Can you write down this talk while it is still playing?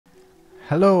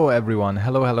Hello everyone,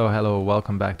 hello,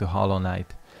 welcome back to Hollow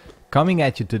Knight. Coming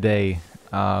at you today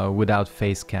without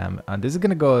face cam. This is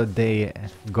gonna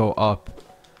go up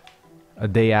a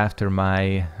day after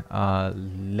my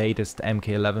latest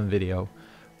MK11 video.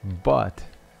 But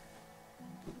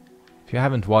if you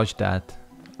haven't watched that,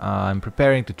 I'm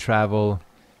preparing to travel.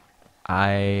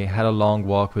 I had a long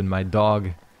walk with my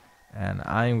dog, and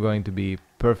I'm going to be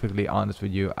perfectly honest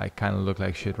with you, I kind of look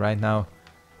like shit right now.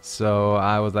 So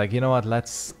I was like, you know what, let's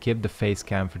skip the face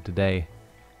cam for today.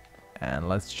 And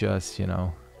let's just, you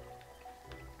know,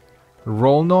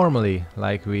 roll normally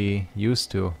like we used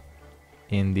to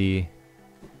in the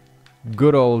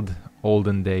good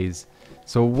olden days.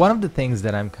 So one of the things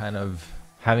that I'm kind of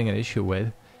having an issue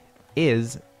with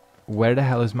is where the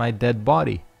hell is my dead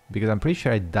body? Because I'm pretty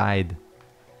sure I died.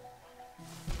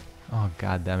 Oh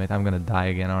god damn it, I'm gonna die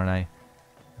again, aren't I?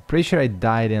 I'm pretty sure I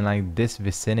died in like this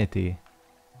vicinity.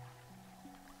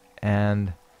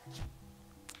 And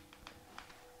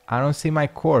I don't see my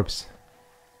corpse.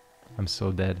 I'm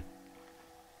so dead.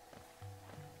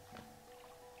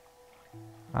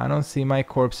 I don't see my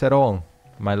corpse at all.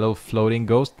 My little floating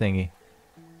ghost thingy.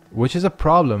 Which is a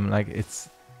problem, like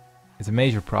it's a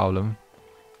major problem.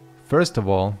 First of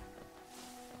all,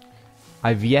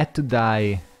 I've yet to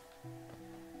die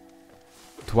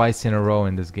twice in a row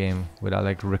in this game without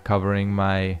like recovering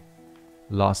my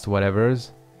lost whatevers.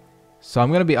 So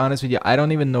I'm gonna be honest with you, I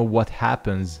don't even know what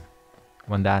happens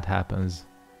when that happens.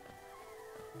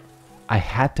 I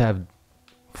had to have...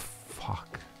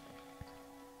 Fuck.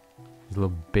 These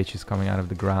little bitches coming out of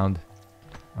the ground.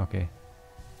 Okay.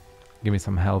 Give me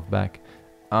some health back.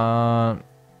 Yeah,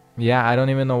 I don't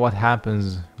even know what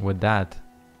happens with that.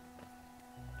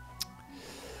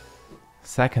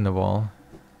 Second of all,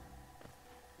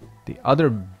 the other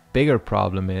bigger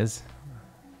problem is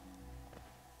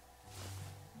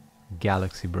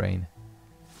Galaxy Brain.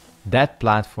 That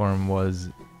platform was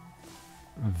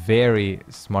very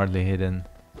smartly hidden,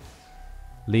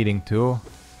 leading to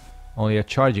only a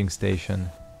charging station.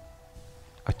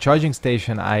 A charging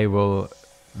station I will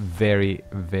very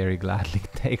gladly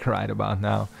take right about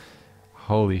now.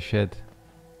 Holy shit.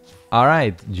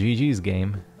 Alright, GG's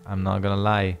game. I'm not gonna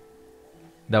lie.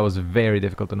 That was very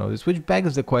difficult to notice, which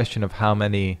begs the question of how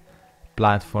many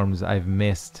platforms I've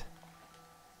missed.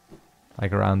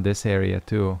 Like around this area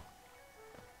too.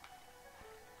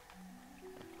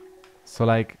 So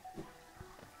like,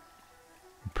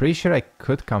 I'm pretty sure I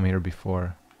could come here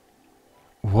before.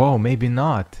 Whoa, maybe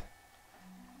not.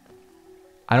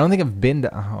 I don't think I've been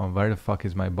oh, where the fuck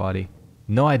is my body?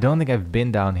 No, I don't think I've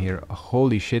been down here.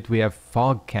 Holy shit, we have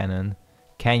Fog Canyon.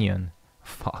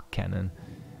 Fog Canyon.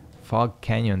 Fog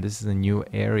Canyon, this is a new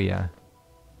area.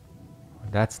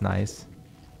 That's nice.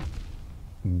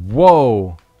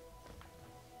 Whoa!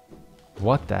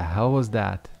 What the hell was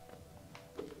that?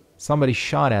 Somebody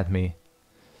shot at me.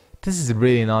 This is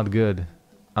really not good.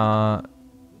 I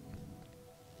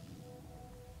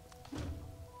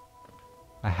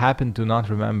happen to not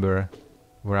remember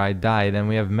where I died, and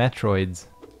we have Metroids.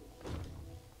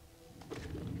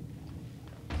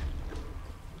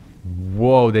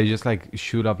 Whoa, they just like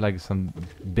shoot up like some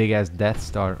big ass Death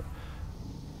Star.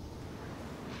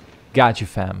 Got you,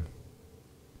 fam.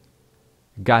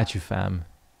 Got you, fam.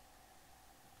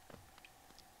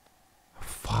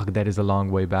 Fuck, that is a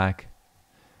long way back.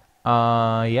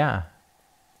 Yeah.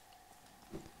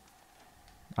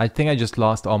 I think I just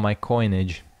lost all my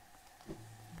coinage.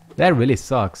 That really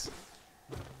sucks.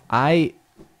 I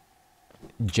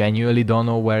genuinely don't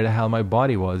know where the hell my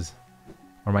body was.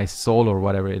 Or my soul or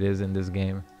whatever it is in this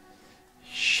game.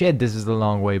 Shit, this is a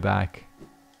long way back.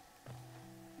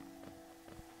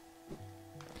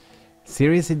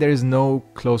 Seriously, there is no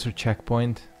closer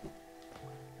checkpoint?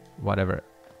 Whatever.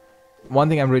 One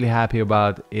thing I'm really happy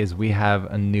about is we have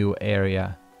a new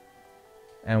area.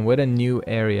 And with a new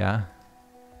area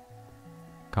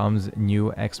comes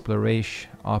new exploration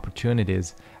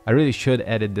opportunities. I really should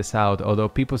edit this out, although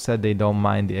people said they don't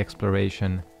mind the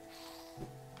exploration.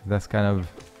 That's kind of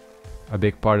a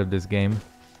big part of this game.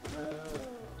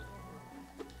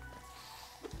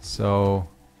 So,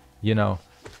 you know,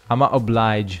 I'm gonna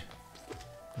oblige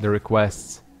the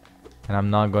requests, and I'm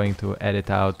not going to edit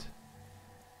out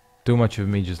too much of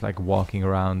me just like walking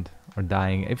around or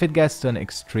dying. If it gets to an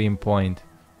extreme point,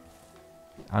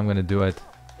 I'm gonna do it.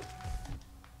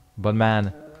 But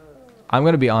man, I'm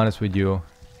gonna be honest with you.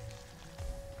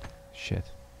 Shit,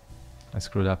 I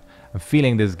screwed up. I'm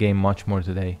feeling this game much more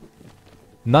today.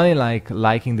 Not in like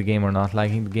liking the game or not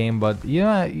liking the game, but you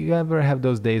know, you ever have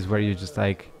those days where you're just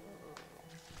like,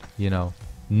 you know,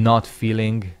 not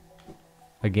feeling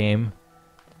a game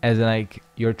As in, like,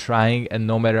 you're trying, and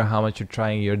no matter how much you're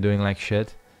trying, you're doing like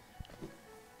shit.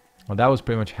 Well, that was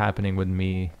pretty much happening with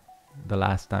me the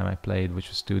last time I played, which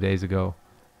was 2 days ago.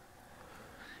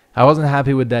 I wasn't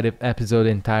happy with that episode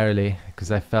entirely,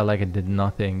 because I felt like it did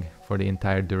nothing for the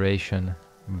entire duration,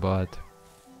 but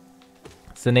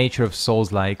it's the nature of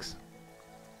Souls-likes.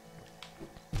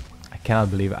 I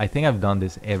cannot believe it. I think I've done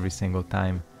this every single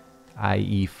time,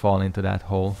 i.e. fall into that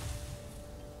hole.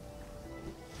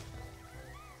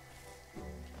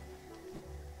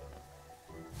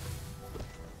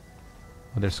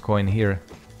 Oh, there's coin here.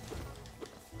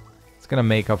 It's gonna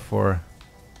make up for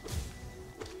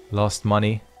lost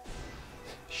money.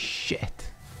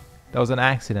 Shit! That was an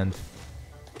accident.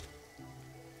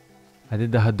 I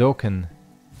did the Hadoken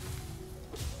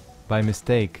by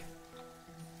mistake.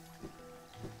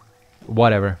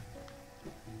 Whatever.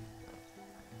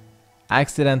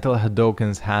 Accidental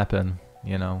Hadokens happen,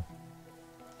 you know.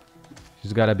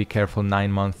 Just gotta be careful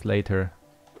 9 months later.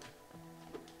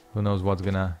 Who knows what's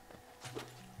gonna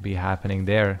be happening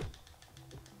there.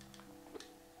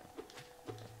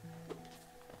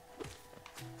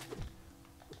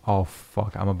 Oh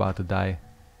fuck, I'm about to die.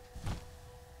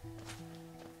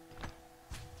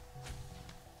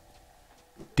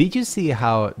 Did you see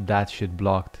how that shit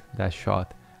blocked that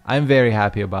shot? I'm very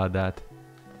happy about that,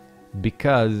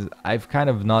 because I've kind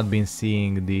of not been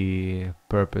seeing the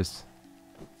purpose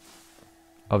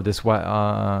of this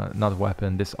not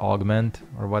weapon, this augment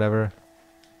or whatever.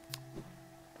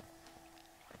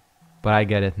 But I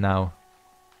get it now.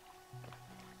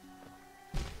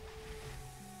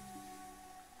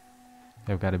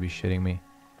 You've got to be shitting me.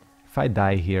 If I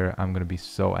die here, I'm gonna be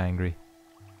so angry.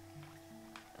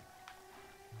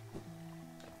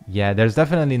 Yeah, there's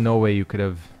definitely no way you could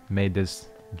have made this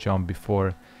jump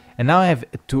before. And now I have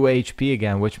 2 HP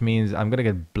again, which means I'm gonna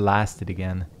get blasted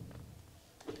again.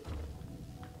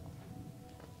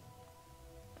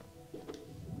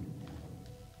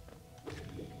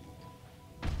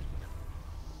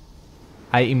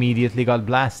 I immediately got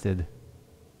blasted.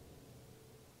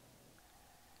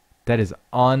 That is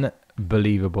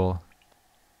unbelievable.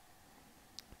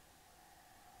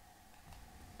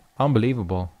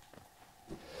 Unbelievable.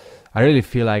 I really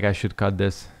feel like I should cut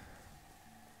this.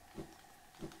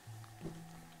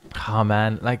 Oh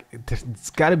man, like, there's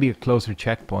gotta be a closer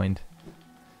checkpoint.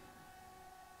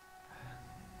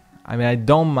 I mean, I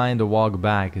don't mind the walk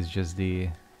back, it's just the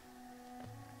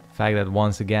fact that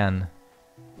once again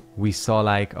we saw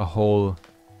like a whole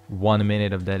 1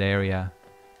 minute of that area.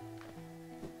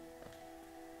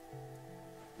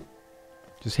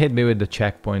 Just hit me with the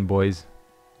checkpoint, boys,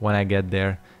 when I get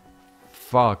there.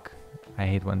 Fuck, I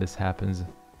hate when this happens.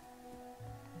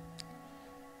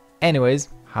 Anyways,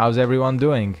 how's everyone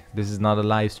doing? This is not a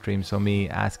live stream, so me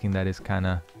asking that is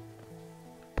kinda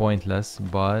pointless,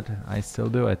 but I still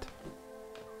do it.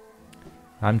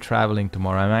 I'm traveling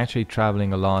tomorrow. I'm actually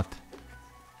traveling a lot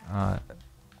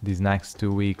these next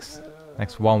 2 weeks.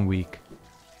 Next 1 week.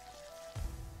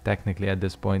 Technically at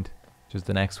this point. Just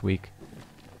the next week.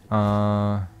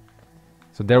 So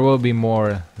there will be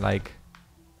more like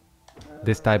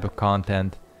this type of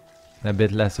content and a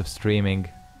bit less of streaming.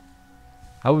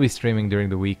 I will be streaming during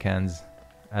the weekends,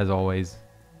 as always.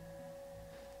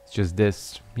 It's just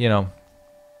this, you know,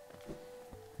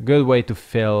 good way to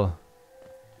fill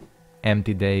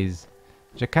empty days.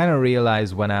 Which I kind of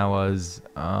realized when I was,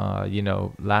 you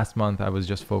know, last month I was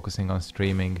just focusing on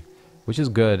streaming, which is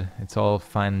good. It's all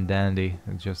fine and dandy.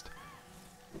 It's just,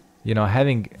 you know,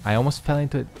 I almost fell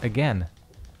into it again.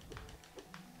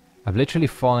 I've literally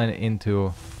fallen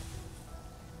into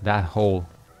that hole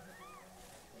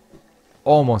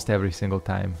almost every single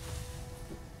time.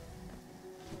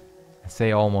 I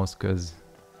say almost because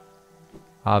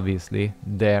obviously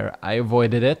there I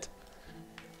avoided it.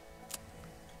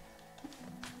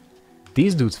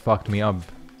 These dudes fucked me up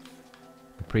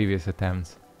the previous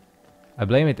attempts. I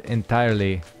blame it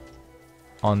entirely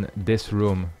on this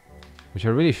room, which I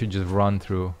really should just run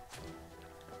through.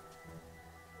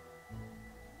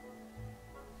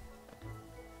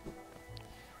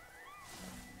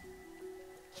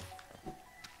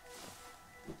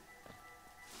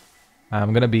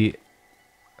 I'm gonna be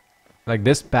like,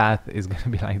 this path is gonna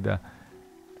be like the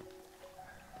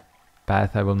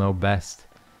path I will know best.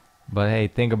 But hey,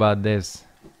 think about this.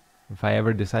 If I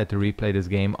ever decide to replay this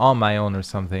game on my own or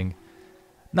something,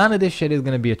 none of this shit is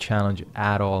gonna be a challenge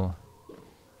at all.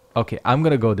 Okay, I'm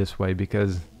gonna go this way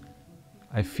because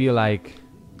I feel like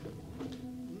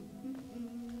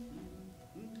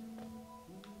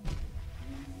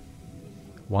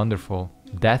wonderful.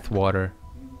 Death water.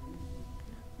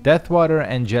 Death water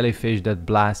and jellyfish that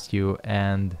blast you,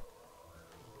 and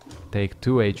take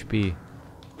 2 HP.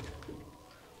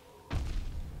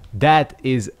 That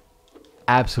is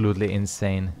absolutely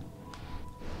insane.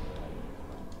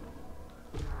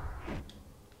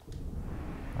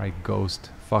 Alright,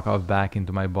 ghost. Fuck off back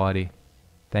into my body.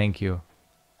 Thank you.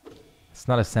 It's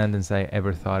not a sentence I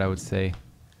ever thought I would say.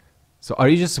 So are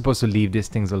you just supposed to leave these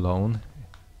things alone?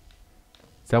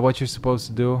 Is that what you're supposed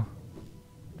to do?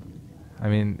 I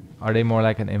mean, are they more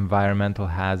like an environmental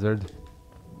hazard? Is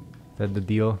that the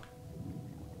deal?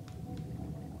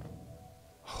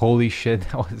 Holy shit,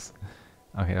 that was...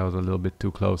 Okay, that was a little bit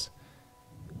too close.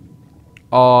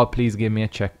 Oh, please give me a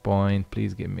checkpoint.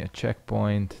 Please give me a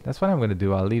checkpoint. That's what I'm gonna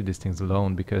do. I'll leave these things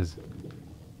alone because...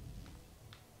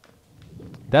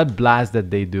 that blast that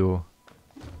they do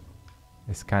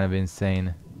is kind of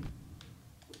insane.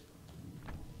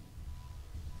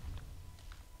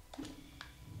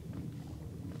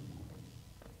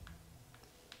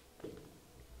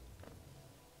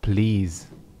 Please.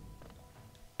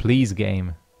 Please,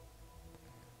 game.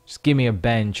 Just give me a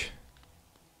bench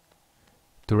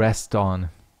to rest on.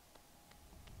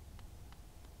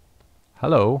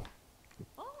 Hello.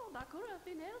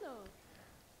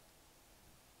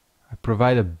 I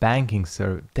provide a banking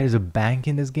service. There's a bank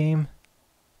in this game?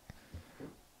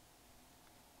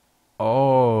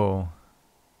 Oh.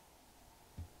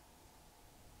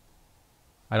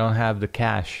 I don't have the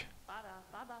cash.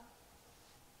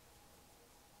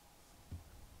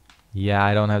 Yeah,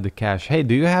 I don't have the cash. Hey,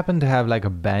 do you happen to have like a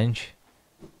bench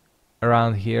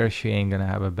around here? She ain't gonna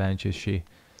have a bench, is she?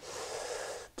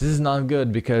 This is not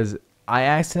good because I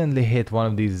accidentally hit one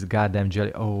of these goddamn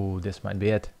jelly... Oh, this might be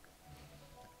it.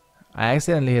 I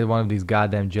accidentally hit one of these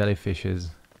goddamn jellyfishes.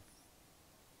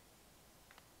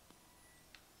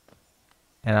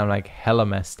 And I'm like hella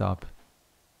messed up.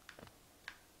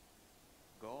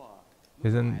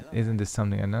 Isn't this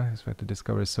something I not expect to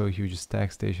discover so huge a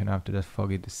stack station after that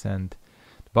foggy descent?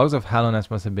 The bugs of hollowness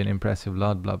must have been impressive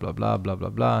lot, blah blah blah blah blah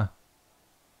blah.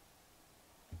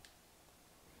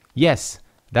 Yes,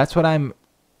 that's what I'm...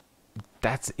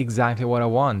 That's exactly what I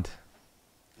want.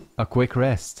 A quick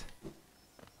rest.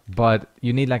 But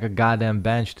you need like a goddamn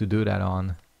bench to do that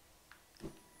on.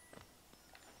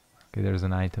 Okay, there's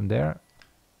an item there.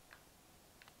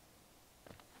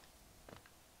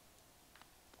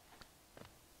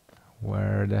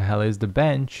 Where the hell is the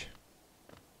bench?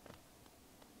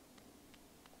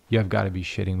 You have got to be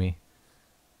shitting me.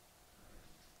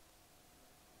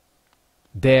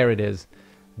 There it is.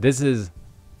 This is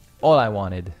all I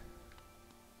wanted.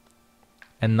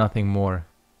 And nothing more.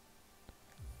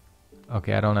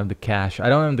 Okay, I don't have the cash. I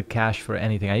don't have the cash for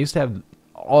anything. I used to have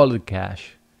all the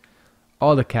cash.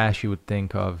 All the cash you would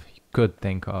think of. You could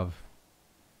think of.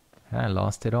 And I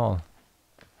lost it all.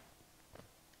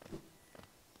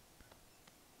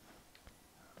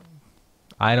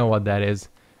 I know what that is.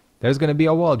 There's gonna be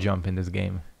a wall jump in this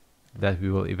game that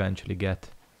we will eventually get.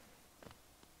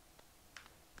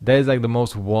 That is like the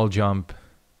most wall jump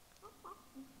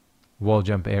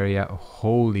area.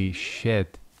 Holy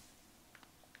shit.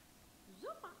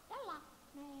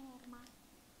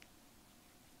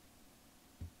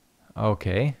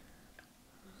 Okay.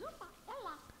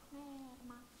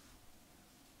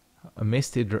 A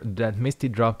that misty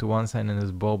drop to one side and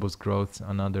his bulbous growths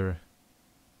another.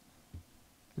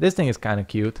 This thing is kind of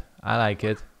cute. I like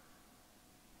it.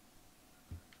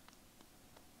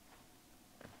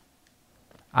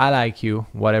 I like you,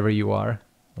 whatever you are.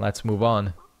 Let's move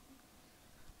on.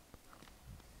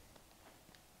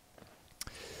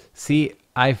 See,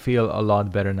 I feel a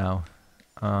lot better now.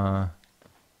 I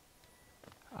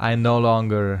no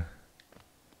longer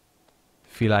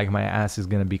feel like my ass is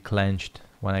gonna be clenched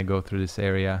when I go through this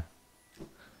area.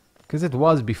 Because it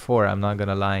was before, I'm not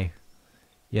gonna lie.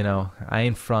 You know, I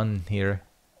ain't front here.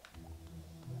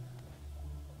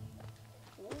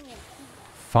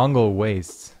 Fungal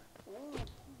wastes.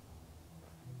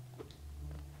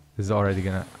 This is already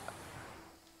gonna...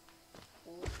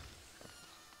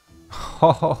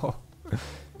 Oh,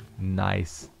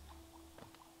 nice.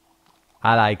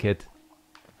 I like it.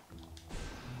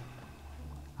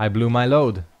 I blew my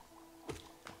load.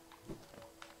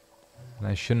 And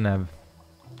I shouldn't have.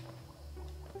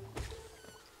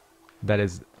 That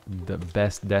is the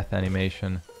best death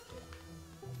animation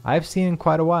I've seen in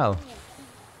quite a while.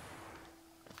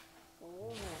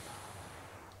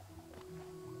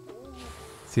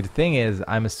 See, the thing is,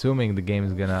 I'm assuming the game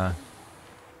is gonna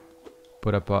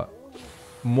put up a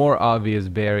more obvious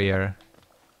barrier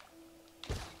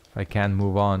if I can't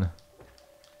move on.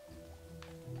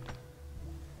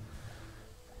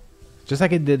 Just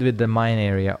like it did with the mine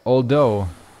area. Although,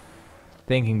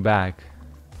 thinking back,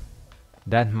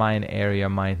 that mine area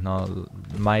might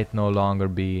no longer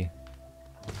be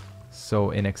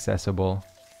so inaccessible.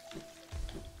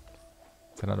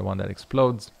 It's another one that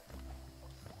explodes.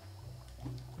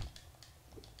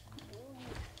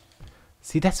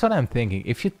 See, that's what I'm thinking.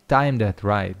 If you time that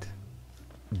right,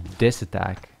 this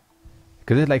attack,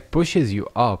 because it like pushes you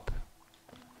up,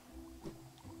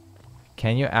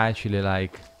 can you actually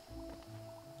like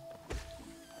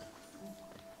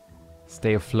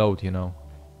stay afloat, you know?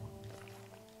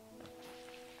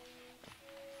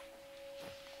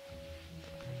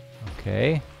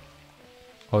 Okay.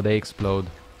 Oh, they explode.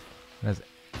 Does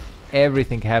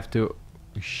everything have to...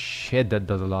 Shit, that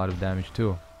does a lot of damage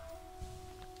too.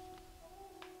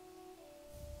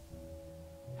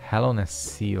 Heloness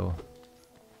Seal.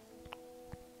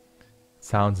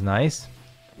 Sounds nice.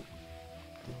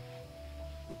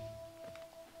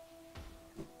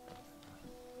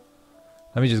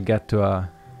 Let me just get to a...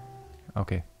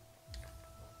 Okay.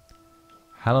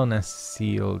 Heloness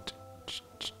Sealed.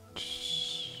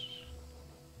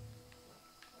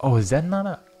 Oh, is that not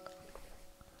a...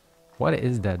 What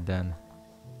is that then?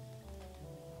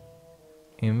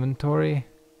 Inventory?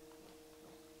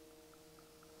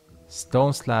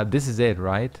 Stone slab. This is it,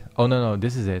 right? Oh, no,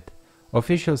 this is it.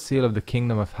 Official seal of the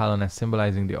Kingdom of Hallownest,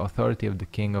 symbolizing the authority of the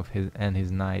king of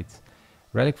his knights.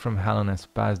 Relic from Hallownest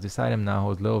past. This item now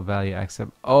holds little value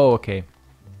except... Oh, okay.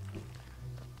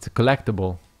 It's a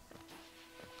collectible.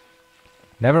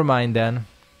 Never mind then.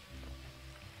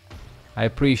 I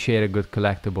appreciate a good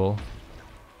collectible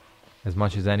as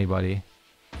much as anybody.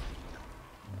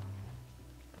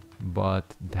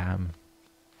 But damn.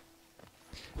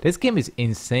 This game is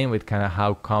insane with kind of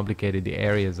how complicated the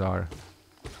areas are.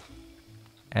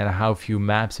 And how few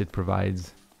maps it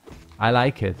provides. I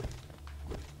like it.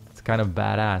 It's kind of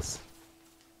badass.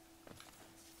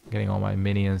 Getting all my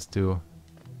minions to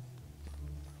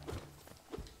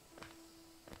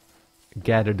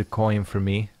gather the coin for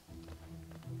me.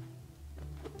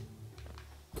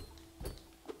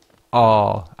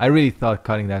 Oh, I really thought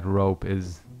cutting that rope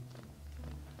is...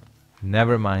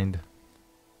 Never mind.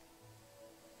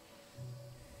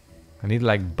 I need to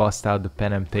like bust out the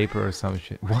pen and paper or some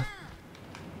shit. What?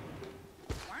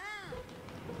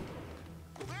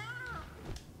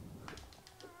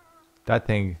 That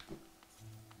thing...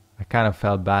 I kind of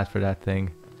felt bad for that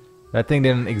thing. That thing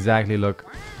didn't exactly look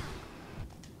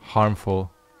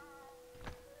harmful.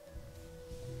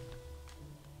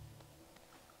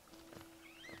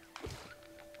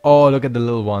 Oh, look at the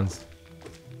little ones.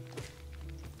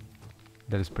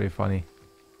 That is pretty funny.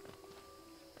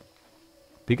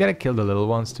 Do you gotta kill the little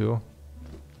ones too?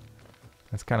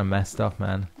 That's kind of messed up,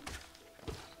 man.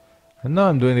 I know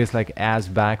I'm doing this like ass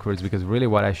backwards because really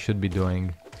what I should be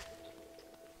doing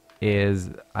is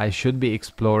I should be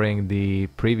exploring the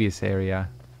previous area.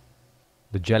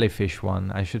 The jellyfish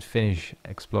one. I should finish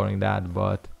exploring that,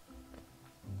 but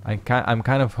I'm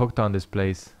kind of hooked on this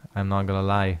place. I'm not gonna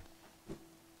lie.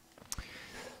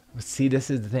 But see, this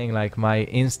is the thing, like my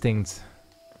instincts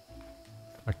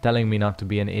are telling me not to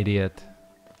be an idiot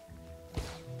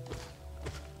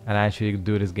and actually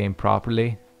do this game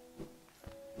properly.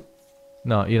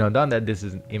 No, you know, not that this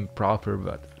is improper,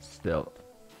 but still.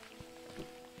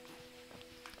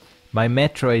 My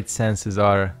Metroid senses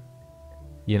are,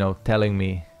 you know, telling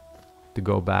me to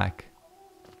go back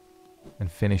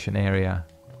and finish an area.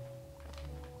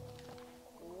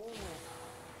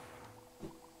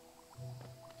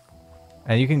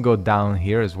 And you can go down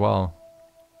here as well,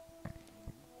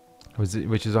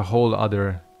 which is a whole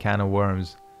other can of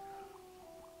worms.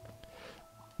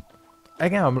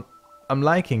 Again, I'm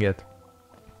liking it.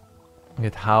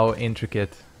 At how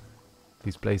intricate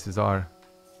these places are.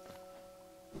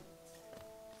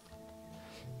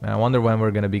 Man, I wonder when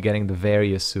we're gonna be getting the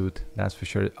various suit. That's for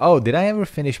sure. Oh, did I ever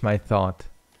finish my thought?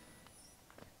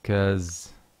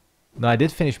 Cause no, I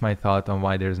did finish my thought on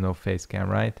why there's no face cam,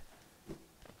 right?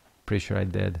 Pretty sure I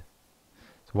did.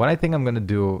 So what I think I'm gonna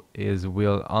do is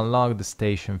we'll unlock the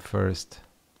station first.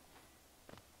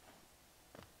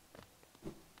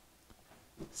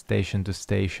 Station to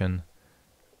station.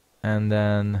 And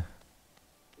then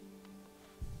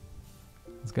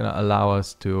it's gonna allow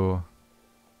us to,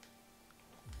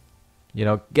 you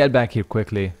know, get back here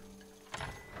quickly.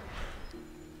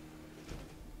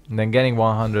 And then getting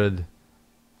 100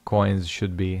 coins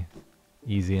should be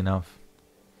easy enough.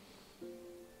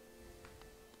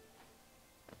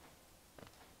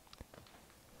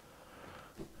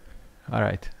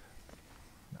 Alright.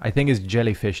 I think it's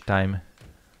jellyfish time.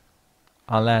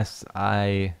 Unless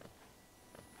I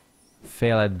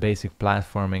fail at basic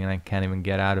platforming and I can't even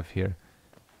get out of here.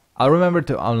 I'll remember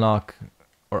to unlock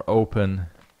or open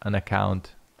an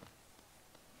account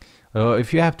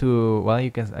If you have to, well,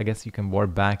 you can. I guess you can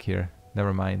warp back here.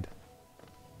 Never mind.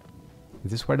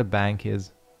 Is this where the bank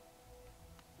is?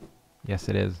 Yes,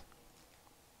 it is.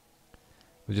 I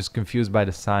was just confused by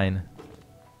the sign,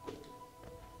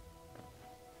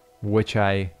 which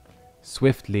I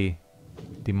swiftly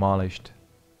demolished.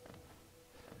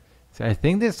 So I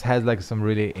think this has like some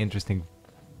really interesting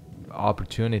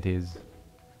opportunities.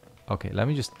 Okay, let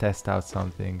me just test out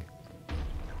something.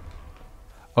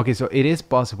 Okay, so it is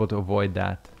possible to avoid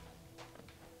that.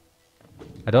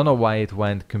 I don't know why it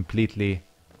went completely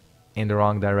in the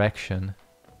wrong direction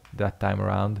that time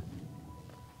around.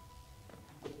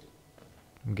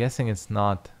 I'm guessing it's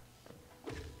not.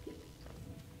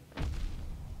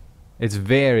 It's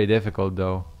very difficult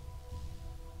though.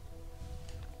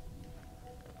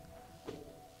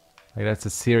 Like that's a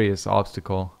serious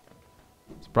obstacle.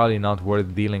 It's probably not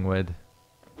worth dealing with.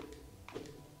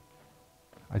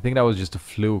 I think that was just a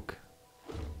fluke.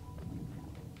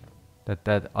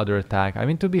 That other attack. I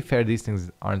mean, to be fair, these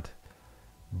things aren't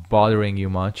bothering you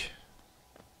much.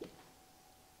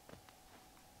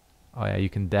 Oh yeah, you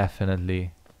can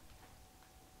definitely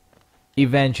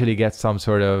eventually get some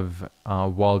sort of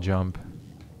wall jump.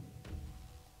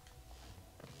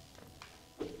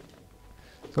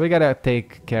 So we gotta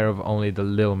take care of only the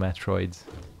little Metroids.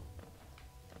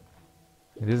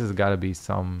 This has gotta be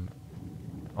some,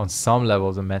 on some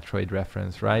levels, a Metroid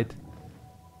reference, right?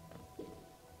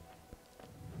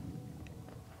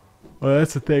 Well,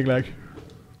 that's the thing, like,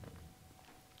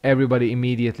 everybody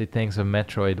immediately thinks of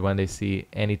Metroid when they see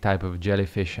any type of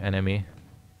jellyfish enemy.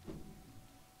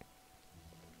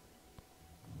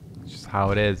 It's just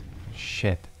how it is.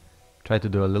 Shit. Try to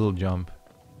do a little jump.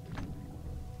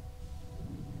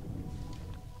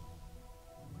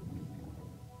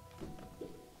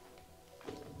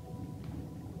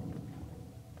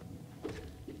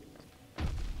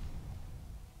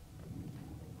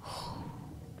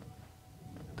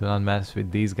 Do not mess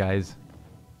with these guys.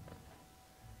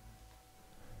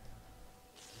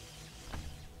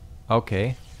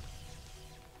 Okay.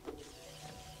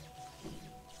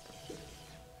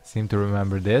 Seem to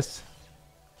remember this.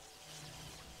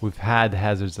 We've had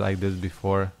hazards like this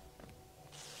before.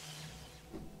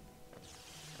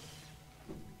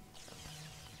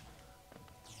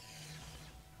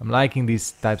 I'm liking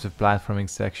these types of platforming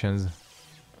sections.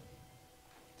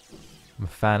 I'm a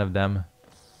fan of them.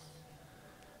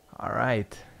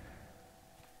 Alright.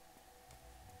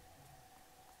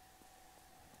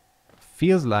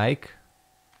 Feels like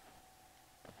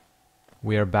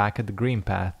we are back at the green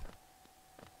path.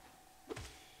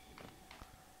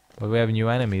 But we have new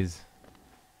enemies.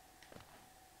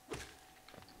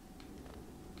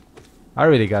 I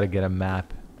really gotta get a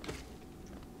map.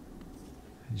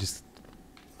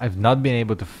 I've not been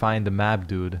able to find the map,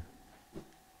 dude.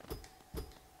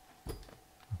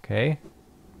 Okay.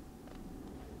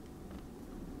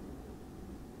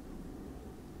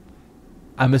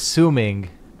 I'm assuming...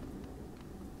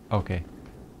 Okay.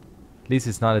 At least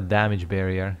it's not a damage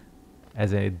barrier.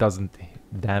 As in it doesn't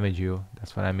damage you.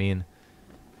 That's what I mean.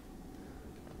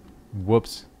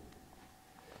 Whoops.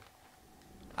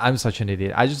 I'm such an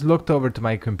idiot. I just looked over to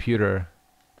my computer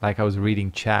like I was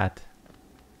reading chat.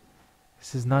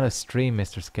 This is not a stream,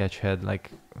 MrSketchead. Like,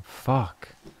 fuck.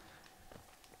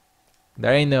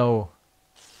 There ain't no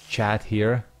chat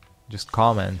here. Just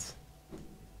comments.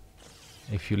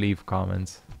 If you leave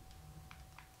comments.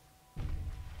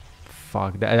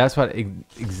 Fuck. That's what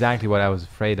exactly what I was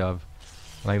afraid of.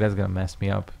 Like, that's gonna mess me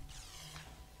up.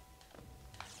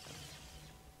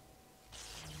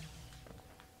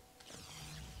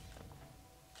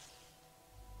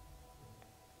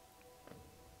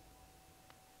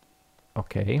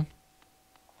 Okay.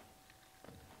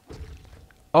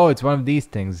 Oh, it's one of these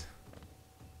things.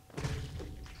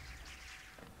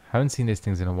 Haven't seen these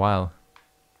things in a while.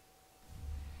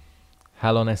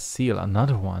 Hallownest Seal,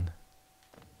 another one.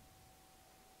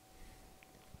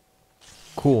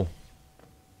 Cool.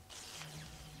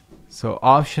 So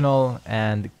optional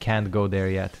and can't go there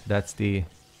yet. That's the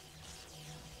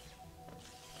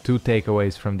two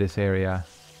takeaways from this area.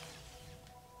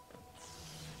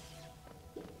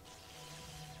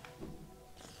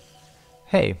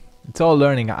 Hey, it's all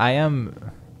learning. I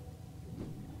am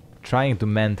trying to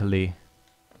mentally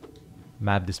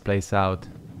map this place out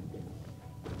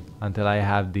until I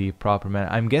have the proper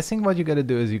map. I'm guessing what you gotta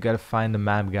do is you gotta find the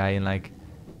map guy in like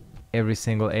every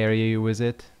single area you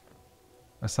visit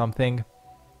or something.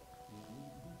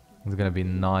 It's gonna be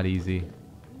not easy.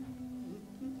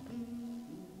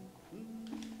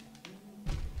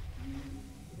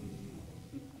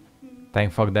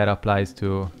 Thank fuck that applies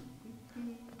to...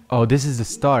 Oh, this is the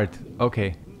start.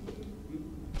 Okay.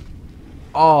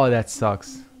 Oh, that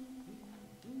sucks.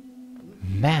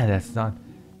 Man, that's not...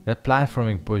 That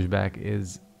platforming pushback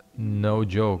is no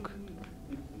joke.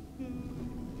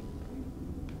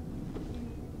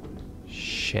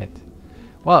 Shit.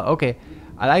 Well, okay.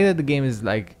 I like that the game is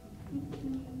like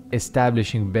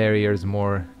establishing barriers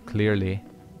more clearly.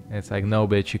 It's like, no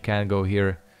bitch, you can't go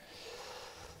here.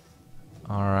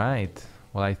 Alright.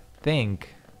 Well, I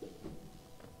think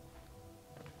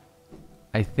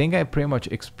I pretty much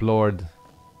explored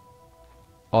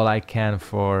all I can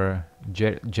for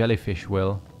Jellyfish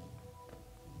Will.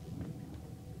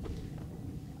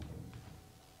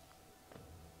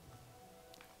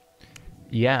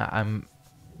 Yeah,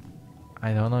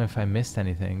 I don't know if I missed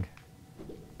anything.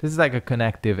 This is like a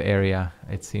connective area,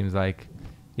 it seems like.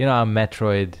 You know how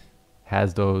Metroid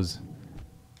has those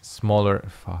smaller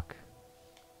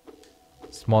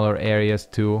smaller areas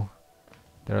too.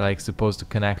 They're like supposed to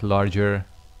connect larger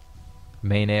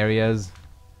main areas.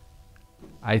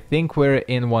 I think we're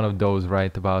in one of those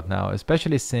right about now,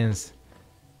 especially since...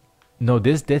 No,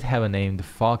 this did have a name, the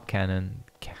Fog Cannon.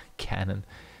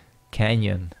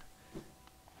 Canyon.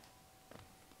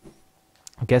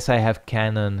 I guess I have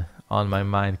Cannon on my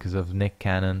mind because of Nick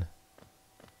Cannon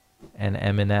and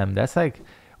Eminem. That's like...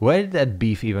 Where did that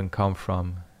beef even come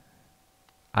from?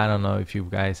 I don't know if you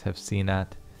guys have seen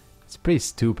that. It's pretty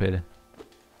stupid.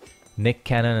 Nick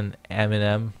Cannon and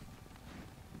Eminem.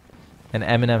 And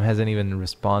Eminem hasn't even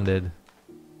responded.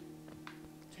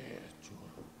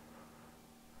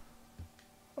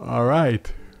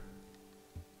 Alright.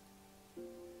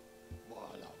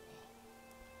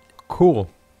 Cool.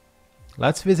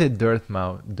 Let's visit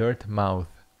Dirtmouth.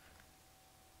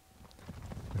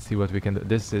 Let's see what we can do.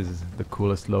 This is the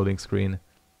coolest loading screen.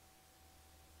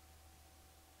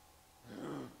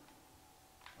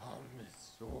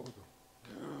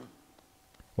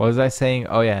 What was I saying?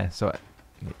 Oh yeah, so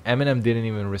Eminem didn't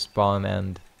even respond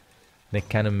and Nick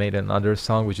Cannon made another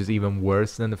song which is even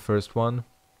worse than the first one.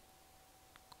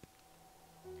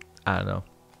 I don't know.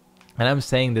 And I'm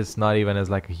saying this not even as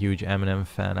like a huge Eminem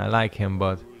fan. I like him,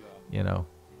 but you know.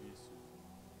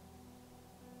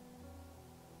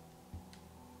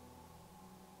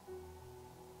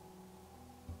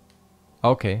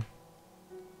 Okay.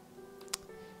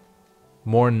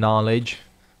 More knowledge.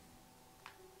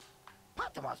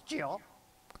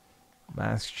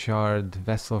 Mask shard,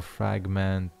 vessel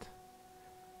fragment.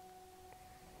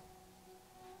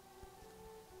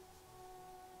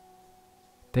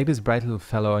 Take this bright little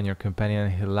fellow on your companion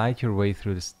and he'll light your way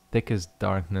through the thickest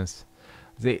darkness.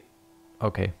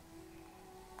 Okay.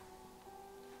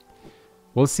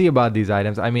 We'll see about these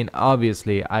items. I mean,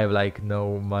 obviously, I have like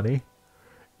no money.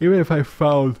 Even if I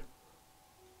found...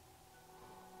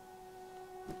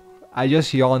 I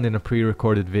just yawned in a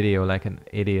pre-recorded video like an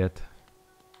idiot.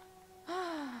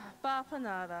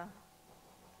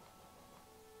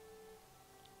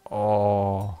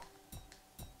 Oh.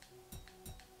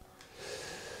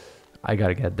 I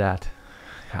gotta get that.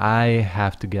 I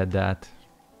have to get that.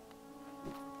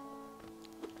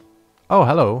 Oh,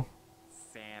 hello.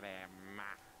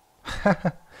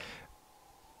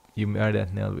 You murder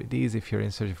that nail with these. If you're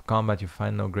in search of combat, you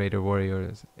find no greater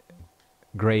warriors.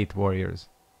 Great warriors.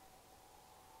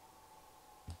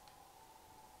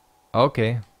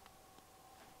 Okay.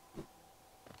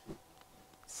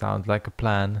 Sounds like a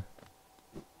plan.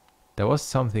 There was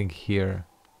something here.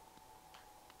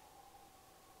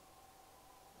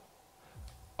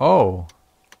 Oh.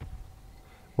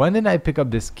 When did I pick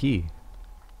up this key?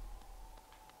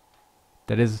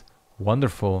 That is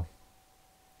wonderful.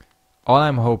 All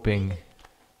I'm hoping...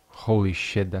 Holy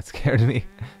shit, that scared me.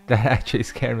 That actually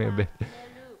scared me a bit.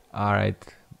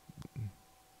 Alright.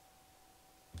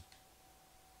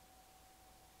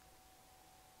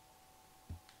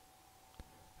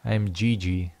 I'm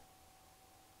GG.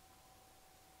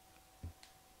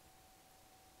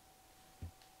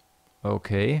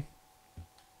 Okay.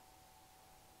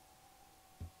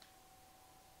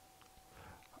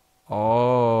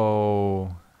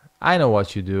 Oh, I know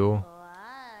what you do.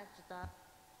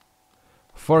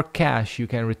 For cash, you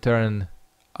can return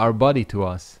our body to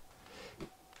us.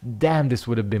 Damn, this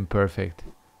would have been perfect.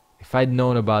 If I'd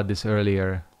known about this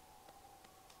earlier.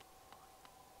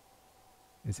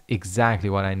 It's exactly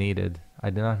what I needed. I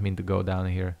did not mean to go down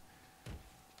here.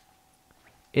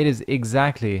 It is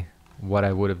exactly what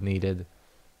I would have needed.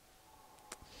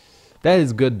 That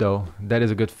is good though. That is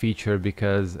a good feature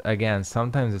because again,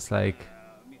 sometimes it's like...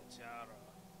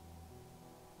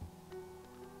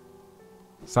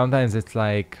 Sometimes it's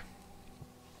like...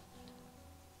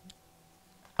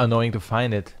 annoying to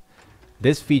find it.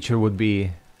 This feature would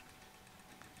be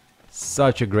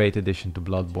such a great addition to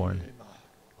Bloodborne.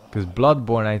 Because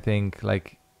Bloodborne, I think,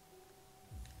 like,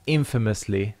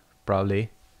 infamously, probably,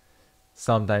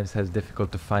 sometimes has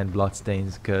difficult to find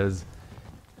bloodstains because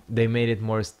they made it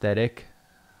more aesthetic,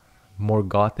 more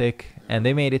gothic, and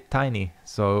they made it tiny.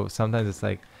 So sometimes it's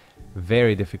like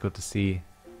very difficult to see.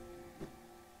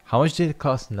 How much did it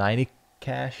cost? 90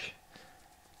 cash?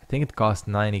 I think it cost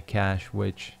 90 cash,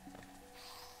 which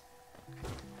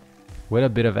with a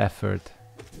bit of effort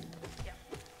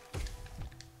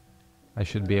I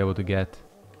should be able to get.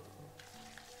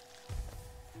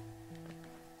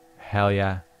 Hell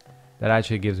yeah. That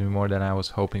actually gives me more than I was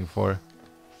hoping for.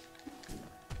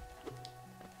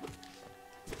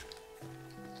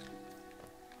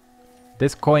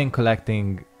 This coin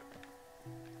collecting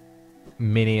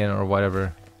minion or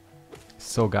whatever is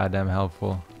so goddamn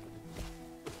helpful.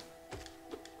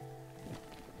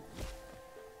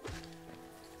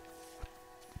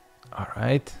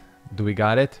 Alright, do we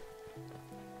got it?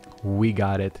 We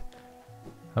got it.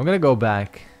 I'm gonna go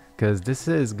back because this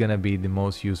is gonna be the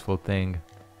most useful thing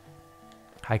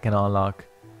I can unlock,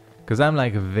 because I'm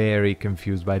like very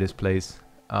confused by this place.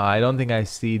 I don't think I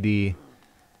see the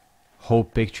whole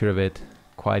picture of it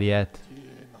quite yet.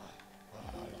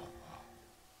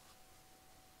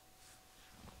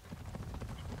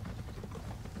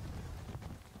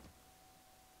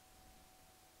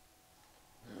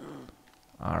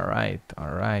 Alright,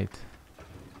 alright.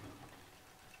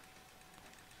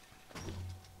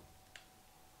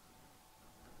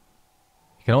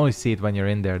 You can only see it when you're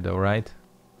in there though, right?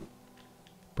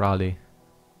 Probably.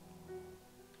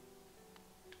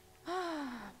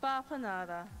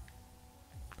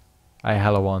 I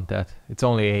hella want that. It's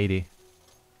only 80.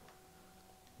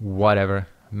 Whatever.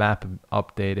 Map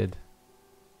updated.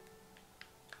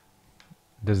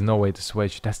 There's no way to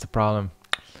switch. That's the problem.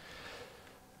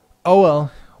 Oh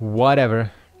well.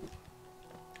 Whatever.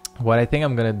 What I think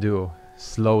I'm gonna do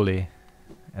slowly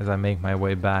as I make my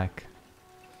way back.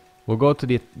 We'll go to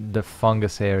the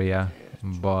fungus area,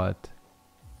 but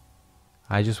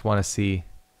I just want to see.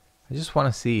 I just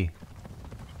want to see.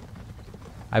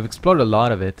 I've explored a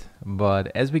lot of it,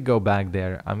 but as we go back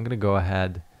there, I'm gonna go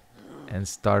ahead and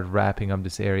start wrapping up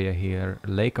this area here.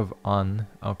 Lake of Un.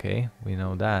 Okay, we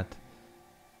know that.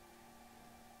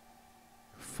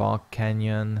 Fog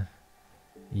Canyon.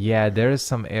 Yeah, there's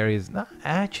some areas. No,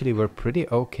 actually, we're pretty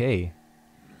okay.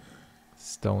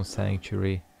 Stone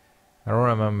Sanctuary. I don't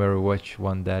remember which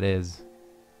one that is.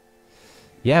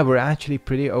 Yeah, we're actually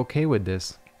pretty okay with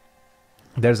this.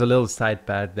 There's a little side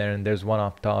path there, and there's one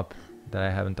up top that I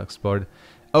haven't explored.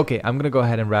 Okay, I'm gonna go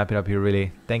ahead and wrap it up here,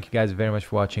 really. Thank you guys very much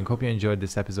for watching. Hope you enjoyed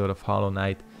this episode of Hollow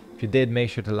Knight. If you did, make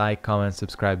sure to like, comment,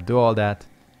 subscribe, do all that.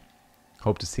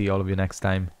 Hope to see all of you next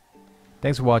time.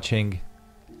 Thanks for watching,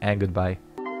 and goodbye.